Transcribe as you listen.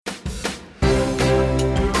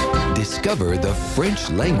Discover the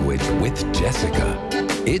French language with Jessica.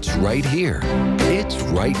 It's right here. It's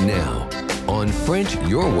right now on French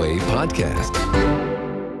Your Way podcast.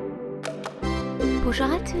 Bonjour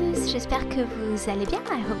à tous, j'espère que vous allez bien.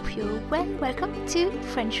 I hope you're well. Welcome to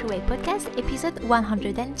French Your Way podcast, episode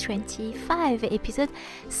 125, épisode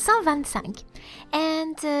 125.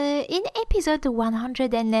 And in episode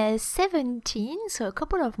 117, so a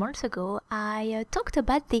couple of months ago, I talked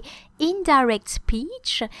about the indirect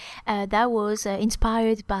speech that was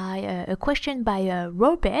inspired by a question by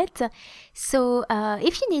Robert. So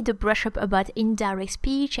if you need a brush up about indirect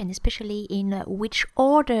speech and especially in which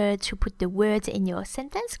order to put the words in your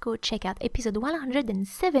sentence, go check out episode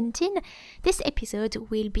 117. This episode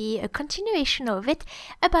will be a continuation of it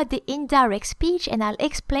about the indirect speech, and I'll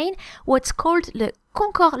explain what's called la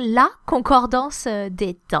concordance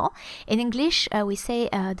des temps. In English, we say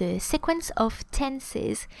the sequence of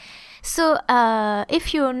tenses. So,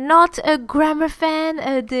 if you're not a grammar fan,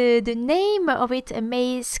 the name of it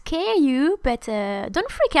may scare you, but don't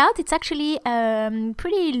freak out. It's actually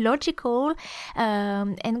pretty logical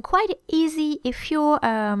and quite easy if you're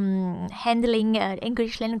handling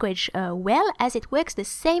English language well, as it works the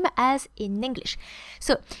same as in English.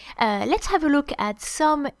 So, let's have a look at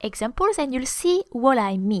some examples and you'll see what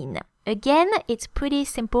I mean. Again, it's pretty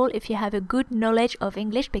simple if you have a good knowledge of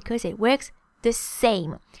English because it works the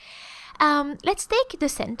same. Let's take the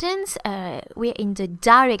sentence. We're in the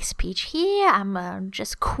direct speech here. I'm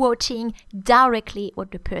just quoting directly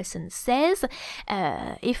what the person says.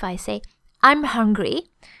 If I say, I'm hungry,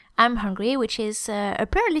 which is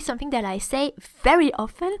apparently something that I say very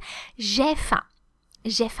often. J'ai faim.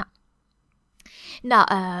 Now,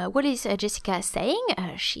 what is Jessica saying?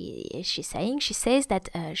 She says that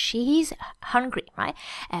she is hungry, right?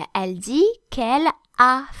 Elle dit qu'elle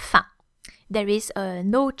a faim. There is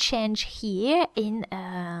no change here in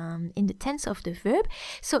the tense of the verb.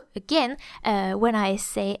 So again, when I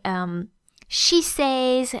say she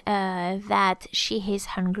says that she is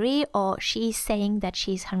hungry, or she is saying that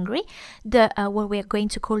she is hungry, the what we are going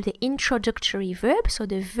to call the introductory verb, so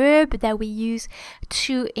the verb that we use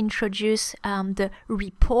to introduce the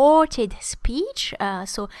reported speech,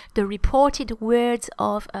 so the reported words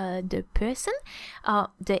of the person,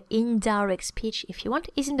 the indirect speech, if you want,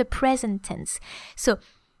 is in the present tense. So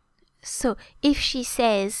if she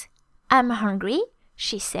says, I'm hungry,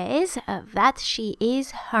 she says that she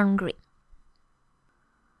is hungry.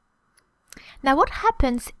 Now, what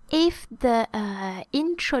happens if the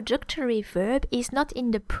introductory verb is not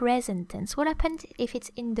in the present tense? What happens if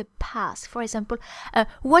it's in the past? For example,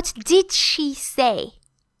 what did she say?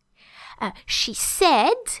 She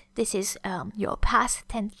said, this is your past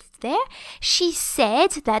tense there, she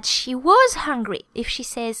said that she was hungry. If she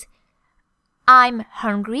says, I'm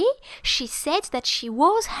hungry, she said that she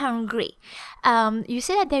was hungry. You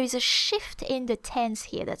see that there is a shift in the tense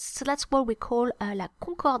here. That's what we call la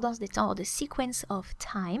concordance des temps, or the sequence of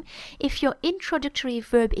time. If your introductory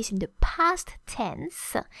verb is in the past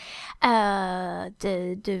tense,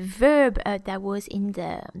 the verb that was in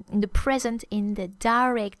the present in the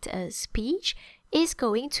direct speech is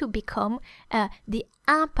going to become the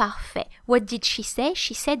imparfait. What did she say?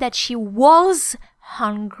 She said that she was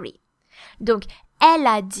hungry. Donc, elle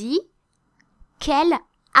a dit qu'elle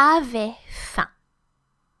avait faim.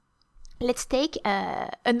 Let's take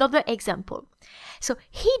another example. So,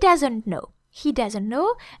 he doesn't know. Il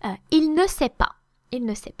ne sait pas.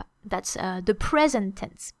 That's the present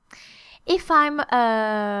tense. If I'm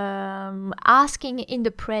asking in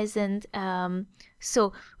the present,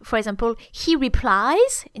 so, for example, he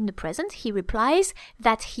replies, in the present, he replies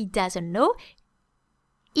that he doesn't know.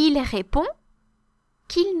 Il répond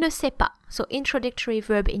qu'il ne sait pas. So introductory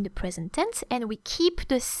verb in the present tense, and we keep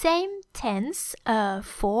the same tense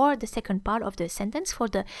for the second part of the sentence, for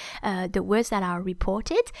the words that are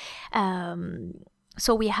reported.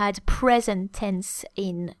 So we had present tense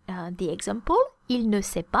in the example, il ne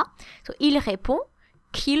sait pas. So il répond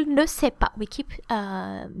qu'il ne sait pas. We keep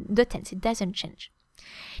the tense, it doesn't change.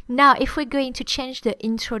 Now, if we're going to change the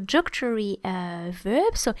introductory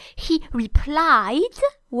verb, so he replied.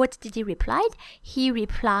 What did he reply? He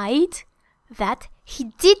replied that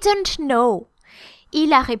he didn't know.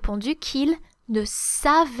 Il a répondu qu'il ne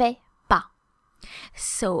savait pas.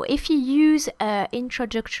 So, if you use an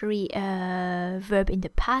introductory verb in the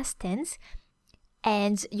past tense,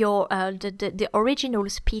 and your the original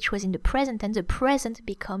speech was in the present tense, the present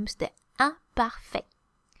becomes the imparfait.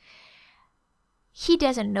 He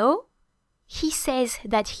doesn't know. He says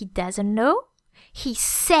that he doesn't know. He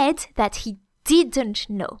said that he didn't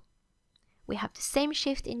know. We have the same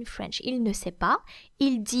shift in French. Il ne sait pas.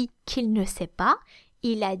 Il dit qu'il ne sait pas.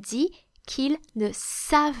 Il a dit qu'il ne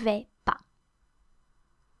savait pas.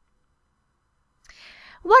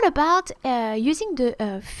 What about using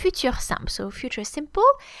the future simple? So future simple,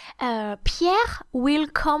 Pierre will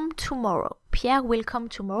come tomorrow. Pierre will come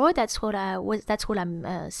tomorrow. That's what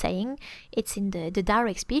I'm saying. It's in the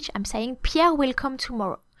direct speech. I'm saying Pierre will come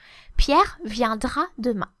tomorrow. Pierre viendra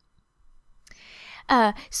demain.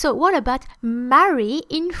 So what about Marie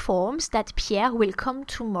informs that Pierre will come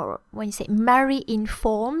tomorrow? When you say Marie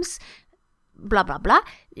informs, blah, blah, blah,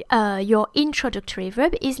 your introductory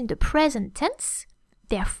verb is in the present tense.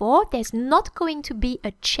 Therefore, there's not going to be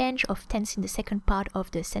a change of tense in the second part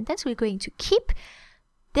of the sentence. We're going to keep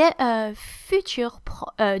the future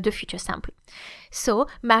simple. So,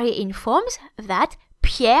 Marie informs that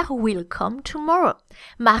Pierre will come tomorrow.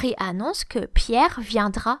 Marie annonce que Pierre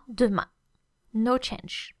viendra demain. No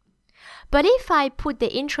change. But if I put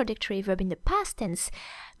the introductory verb in the past tense,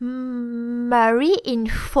 Marie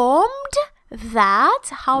informed that,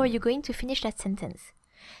 how are you going to finish that sentence?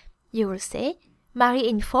 You will say, Marie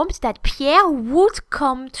informed that Pierre would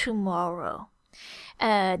come tomorrow.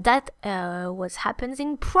 That what happens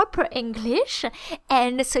in proper English.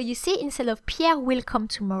 And so you see, instead of Pierre will come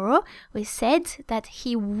tomorrow, we said that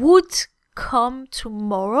he would come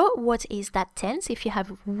tomorrow. What is that tense? If you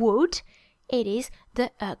have would, it is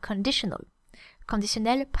the conditional.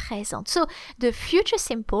 Conditionnel présent. So the future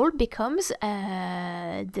simple becomes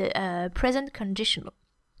the present conditional.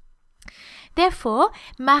 Therefore,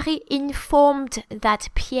 Marie informed that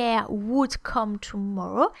Pierre would come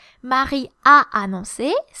tomorrow. Marie a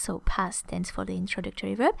annoncé, so past tense for the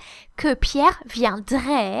introductory verb, que Pierre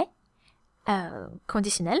viendrait,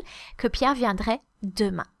 conditionnel, que Pierre viendrait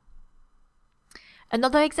demain.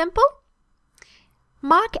 Another example?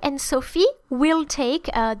 Mark and Sophie will take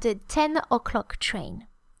the 10 o'clock train.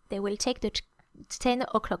 They will take the 10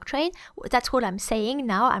 o'clock train. That's what I'm saying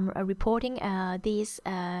now. I'm reporting these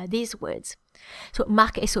words. So,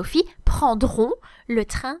 Marc et Sophie prendront le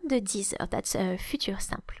train de 10 heures. That's a future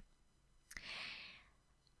simple.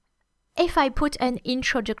 If I put an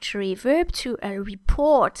introductory verb to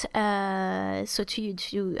report, so to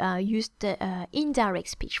use the indirect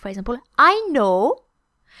speech, for example, I know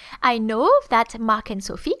that Mark and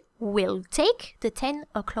Sophie will take the 10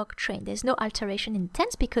 o'clock train. There's no alteration in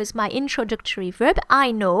tense because my introductory verb,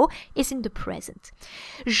 I know, is in the present.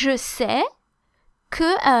 Je sais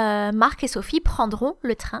que Marc et Sophie prendront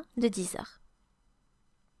le train de 10 heures.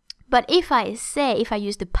 But if I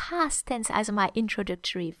use the past tense as my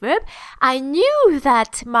introductory verb, I knew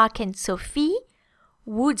that Mark and Sophie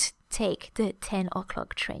would take the 10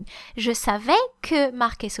 o'clock train. Je savais que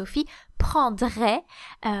Marc et Sophie prendraient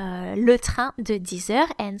le train de 10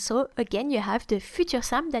 heures. And so, again, you have the future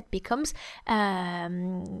simple that becomes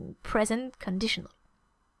present conditional.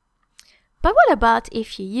 But what about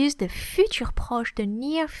if you use the futur proche, the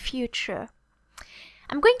near future?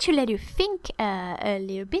 I'm going to let you think a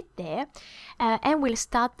little bit there, and we'll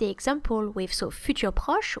start the example with, so futur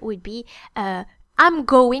proche would be, I'm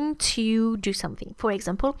going to do something. For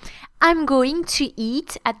example, I'm going to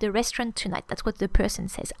eat at the restaurant tonight. That's what the person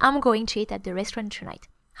says. I'm going to eat at the restaurant tonight.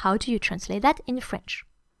 How do you translate that in French?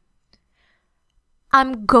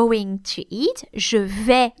 I'm going to eat. Je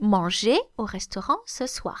vais manger au restaurant ce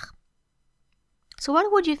soir. So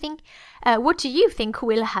what would you think? What do you think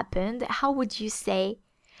will happen? How would you say?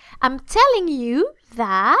 I'm telling you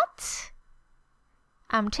that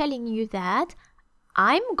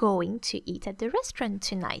I'm going to eat at the restaurant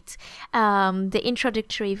tonight. The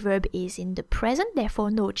introductory verb is in the present,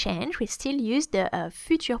 therefore no change. We still use the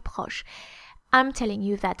futur proche. I'm telling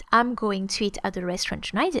you that I'm going to eat at the restaurant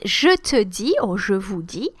tonight. Je te dis, ou je vous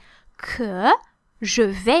dis, que je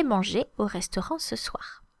vais manger au restaurant ce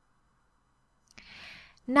soir.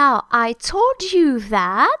 Now, I told you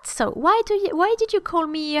that, so why did you call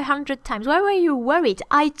me 100 times? Why were you worried?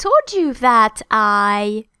 I told you that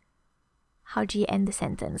how do you end the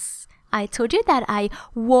sentence? I told you that I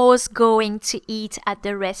was going to eat at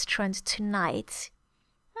the restaurant tonight.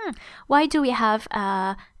 Why do we have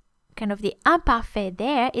kind of the imparfait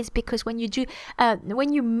there? Is because when you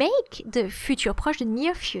make the futur proche, the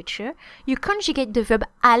near future, you conjugate the verb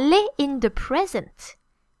aller in the present.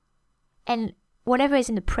 And whatever is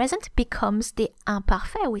in the present becomes the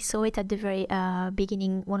imparfait. We saw it at the very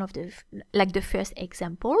beginning, one of the first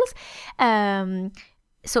examples.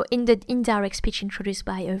 So in the indirect speech introduced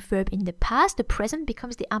by a verb in the past, the present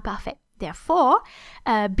becomes the imparfait. Therefore,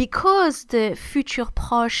 because the futur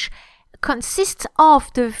proche consists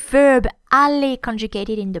of the verb aller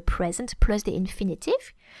conjugated in the present plus the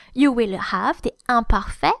infinitive, you will have the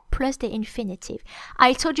imparfait plus the infinitive.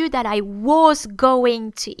 I told you that I was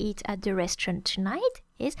going to eat at the restaurant tonight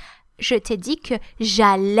is je t'ai dit que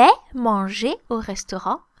j'allais manger au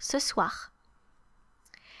restaurant ce soir.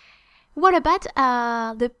 What about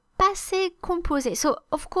the passé composé? So,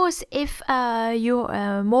 of course, if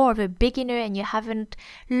you're more of a beginner and you haven't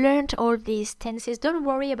learned all these tenses, don't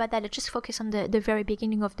worry about that. Just focus on the very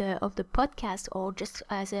beginning of the podcast, or just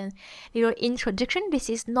as a little introduction. This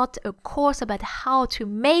is not a course about how to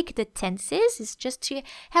make the tenses. It's just to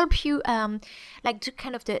help you do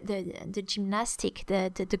kind of the gymnastic,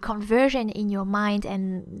 the conversion in your mind,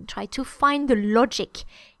 and try to find the logic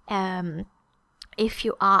if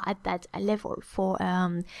you are at that level for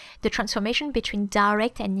the transformation between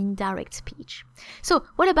direct and indirect speech. So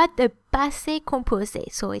what about the passé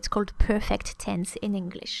composé? So it's called perfect tense in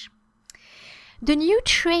English. The new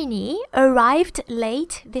trainee arrived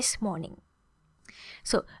late this morning.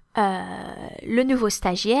 So le nouveau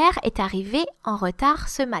stagiaire est arrivé en retard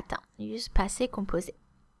ce matin. Use passé composé.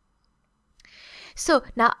 So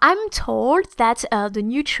now I'm told that the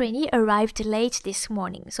new trainee arrived late this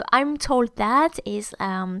morning. So I'm told that is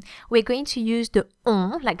we're going to use the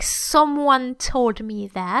on, like someone told me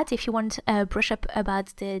that. If you want to brush up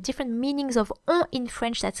about the different meanings of on in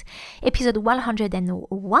French, that's episode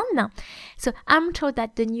 101. So I'm told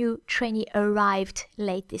that the new trainee arrived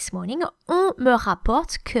late this morning. On me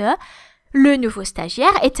rapporte que le nouveau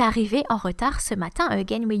stagiaire est arrivé en retard ce matin.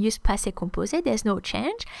 Again, we use passé composé. There's no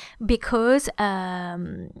change because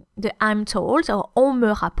the I'm told or on me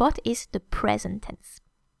rapporte is the present tense.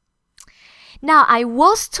 Now, I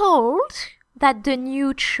was told that the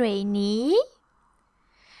new trainee,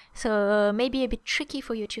 so maybe a bit tricky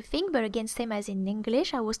for you to think, but again, same as in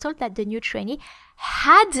English, I was told that the new trainee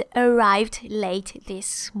had arrived late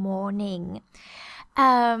this morning.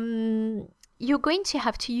 You're going to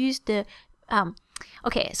have to use the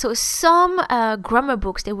so some grammar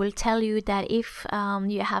books, they will tell you that if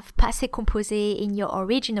you have passé composé in your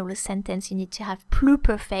original sentence, you need to have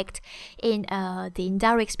pluperfect in the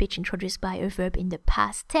indirect speech introduced by a verb in the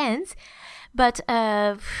past tense. But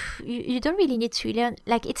you don't really need to learn,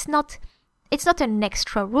 like it's not an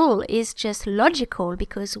extra rule, it's just logical,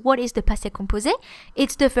 because what is the passé composé?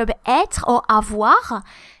 It's the verb être or avoir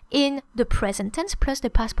in the present tense plus the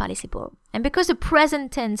past participle. And because the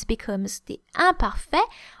present tense becomes the imparfait,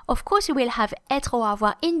 of course you will have être or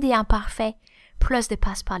avoir in the imparfait plus the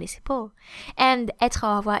past participle. And être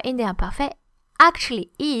or avoir in the imparfait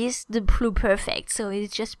actually is the pluperfect, so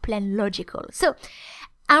it's just plain logical. So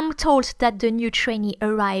I'm told that the new trainee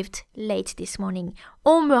arrived late this morning.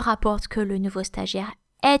 On me rapporte que le nouveau stagiaire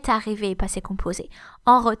est arrivé, passé composé,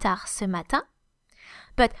 en retard ce matin.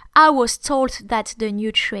 But I was told that the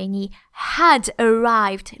new trainee had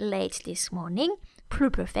arrived late this morning.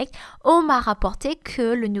 Pluperfect. On m'a rapporté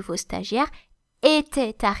que le nouveau stagiaire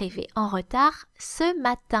était arrivé en retard ce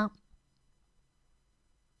matin.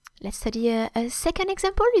 Let's study a second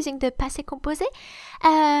example using the passé composé.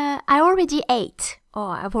 I already ate,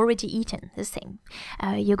 or I've already eaten, the same.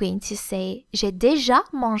 You're going to say j'ai déjà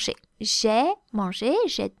mangé. J'ai mangé,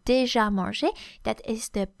 j'ai déjà mangé. That is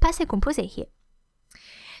the passé composé here.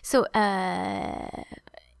 So,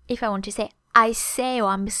 if I want to say I say or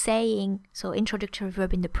I'm saying, so introductory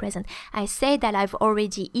verb in the present, I say that I've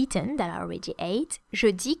already eaten, that I already ate.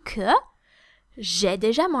 Je dis que j'ai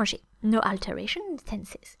déjà mangé. No alteration in the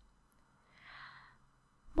tenses.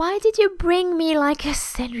 Why did you bring me like a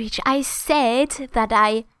sandwich? I said that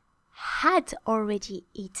I had already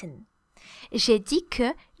eaten. J'ai dit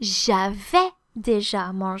que j'avais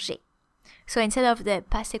déjà mangé. So instead of the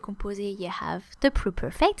passé composé, you have the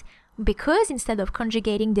pluperfect, because instead of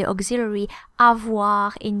conjugating the auxiliary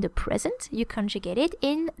avoir in the present, you conjugate it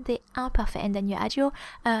in the imperfect, and then you add your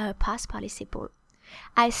past participle.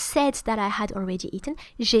 I said that I had already eaten.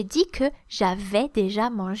 J'ai dit que j'avais déjà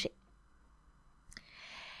mangé.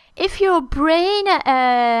 If your brain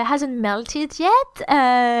hasn't melted yet,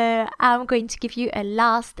 I'm going to give you a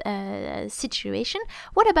last situation.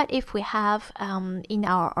 What about if we have in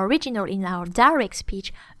our direct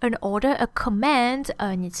speech, an order, a command,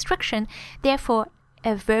 an instruction, therefore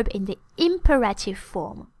a verb in the imperative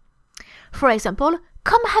form? For example,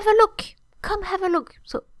 come have a look. Come have a look.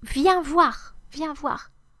 So, viens voir. Viens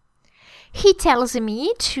voir. He tells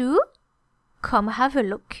me to come have a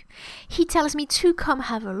look. He tells me to come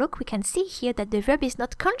have a look. We can see here that the verb is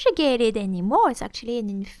not conjugated anymore. It's actually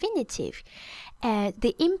an infinitive.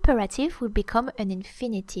 The imperative will become an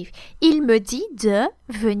infinitive. Il me dit de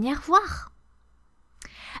venir voir.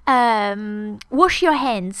 Wash your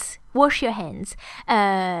hands. Wash your hands.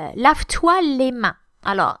 Lave-toi les mains.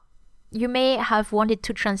 Alors, you may have wanted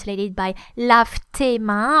to translate it by lave tes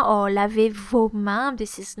mains or lavez vos mains.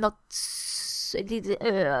 This is not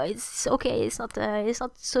it's okay. It's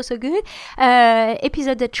not so good.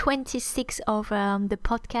 Episode 26 of the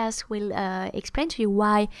podcast will explain to you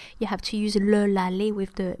why you have to use le, la, les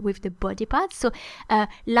with the body parts. So,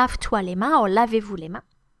 lave-toi les mains or lavez-vous les mains.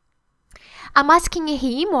 I'm asking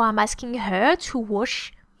him or I'm asking her to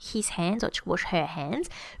wash his hands or to wash her hands.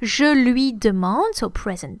 Je lui demande, so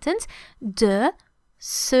present tense, de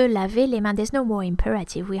se laver les mains. There's no more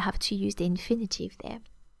imperative. We have to use the infinitive there.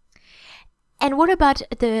 And what about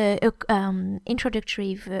the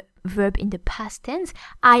introductory verb in the past tense?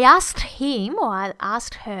 I asked him or I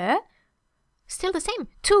asked her, still the same,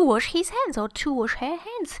 to wash his hands or to wash her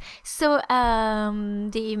hands. So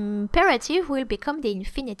the imperative will become the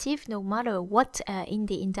infinitive no matter what in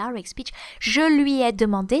the indirect speech. Je lui ai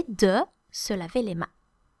demandé de se laver les mains.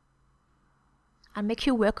 I'll make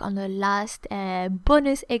you work on the last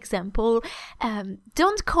bonus example.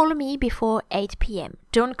 Don't call me before 8 p.m.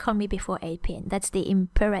 Don't call me before 8 p.m. That's the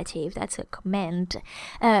imperative. That's a command.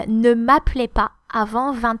 Ne m'appelez pas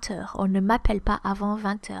avant 20h or ne m'appelle pas avant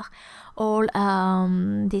 20h. All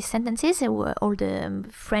these sentences, all the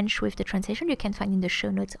French with the translation, you can find in the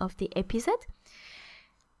show notes of the episode.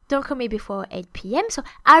 Don't call me before 8 p.m. So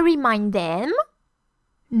I remind them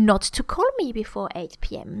not to call me before 8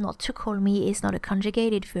 p.m. Not to call me is not a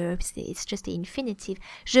conjugated verb, it's just the infinitive.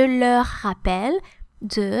 Je leur rappelle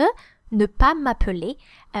de ne pas m'appeler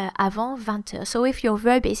avant 20h. So if your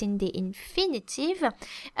verb is in the infinitive,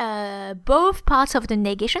 both parts of the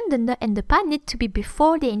negation, the ne and the pas, need to be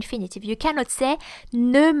before the infinitive. You cannot say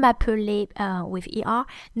ne m'appeler with er,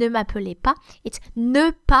 ne m'appelez pas. It's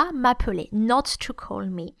ne pas m'appeler, not to call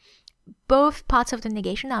me. Both parts of the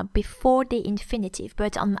negation are before the infinitive,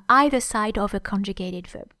 but on either side of a conjugated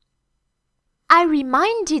verb. I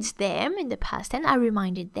reminded them in the past tense, I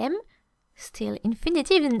reminded them, still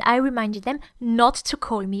infinitive, and I reminded them not to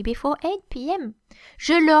call me before 8 p.m.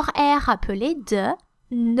 Je leur ai rappelé de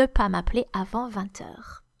ne pas m'appeler avant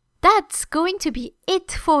 20h. That's going to be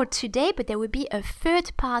it for today, but there will be a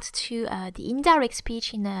third part to the indirect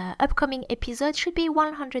speech in an upcoming episode. Should be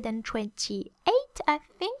 128, I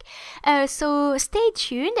think. So stay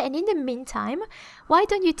tuned, and in the meantime, why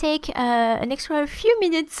don't you take an extra few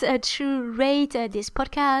minutes to rate this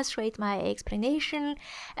podcast, rate my explanation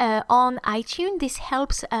on iTunes. This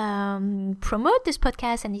helps promote this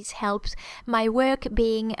podcast, and it helps my work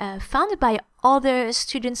being found by other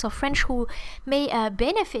students of French who may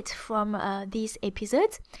benefit from these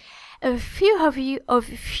episodes. A few of you have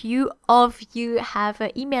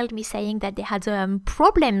emailed me saying that they had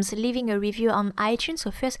problems leaving a review on iTunes.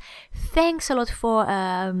 So first, thanks a lot for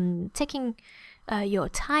taking your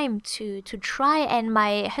time to try, and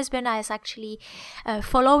my husband is actually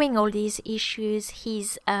following all these issues.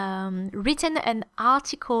 He's written an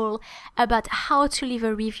article about how to leave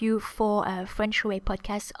a review for French Your Way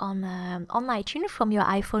podcast on iTunes from your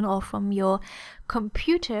iPhone or from your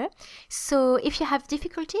computer. So if you have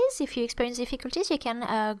difficulties, if you experience difficulties, you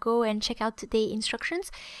can go and check out the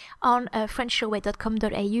instructions on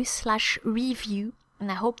frenchyourway.com.au/review.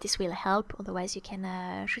 And I hope this will help. Otherwise, you can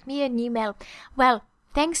shoot me an email. Well,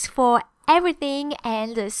 thanks for everything,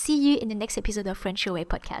 and see you in the next episode of French Your Way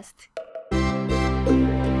podcast.